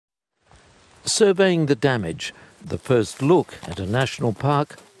Surveying the damage, the first look at a national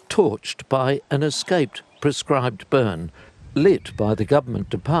park torched by an escaped prescribed burn, lit by the government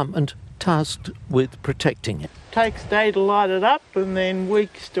department tasked with protecting it. Takes a day to light it up and then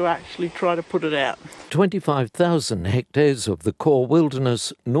weeks to actually try to put it out. 25,000 hectares of the core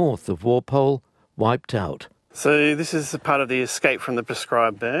wilderness north of Walpole wiped out. So this is a part of the escape from the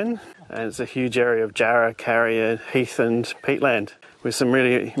prescribed burn, and it's a huge area of jarrah, carrier, heath and peatland with some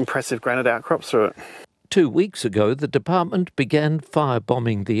really impressive granite outcrops through it. 2 weeks ago, the department began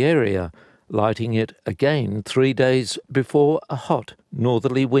firebombing the area, lighting it again 3 days before a hot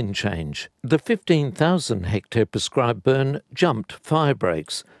northerly wind change. The 15,000 hectare prescribed burn jumped fire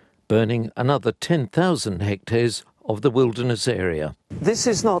breaks, burning another 10,000 hectares of the wilderness area. This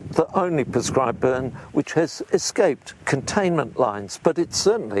is not the only prescribed burn which has escaped containment lines, but it's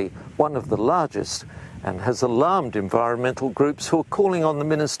certainly one of the largest and has alarmed environmental groups who are calling on the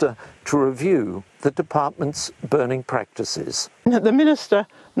Minister to review the department's burning practices. The Minister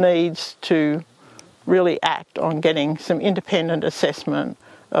needs to really act on getting some independent assessment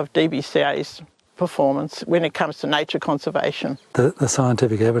of DBCA's performance when it comes to nature conservation. The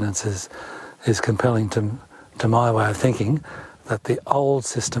scientific evidence is compelling to my way of thinking that the old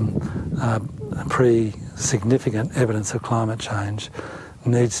system, pre-significant evidence of climate change,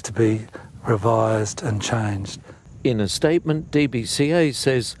 needs to be revised and changed. In a statement, DBCA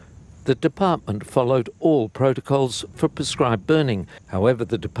says the department followed all protocols for prescribed burning. However,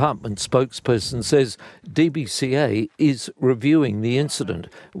 the department spokesperson says DBCA is reviewing the incident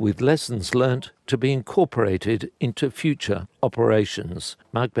with lessons learnt to be incorporated into future operations.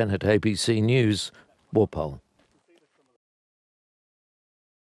 Mark Bennett, ABC News, Walpole.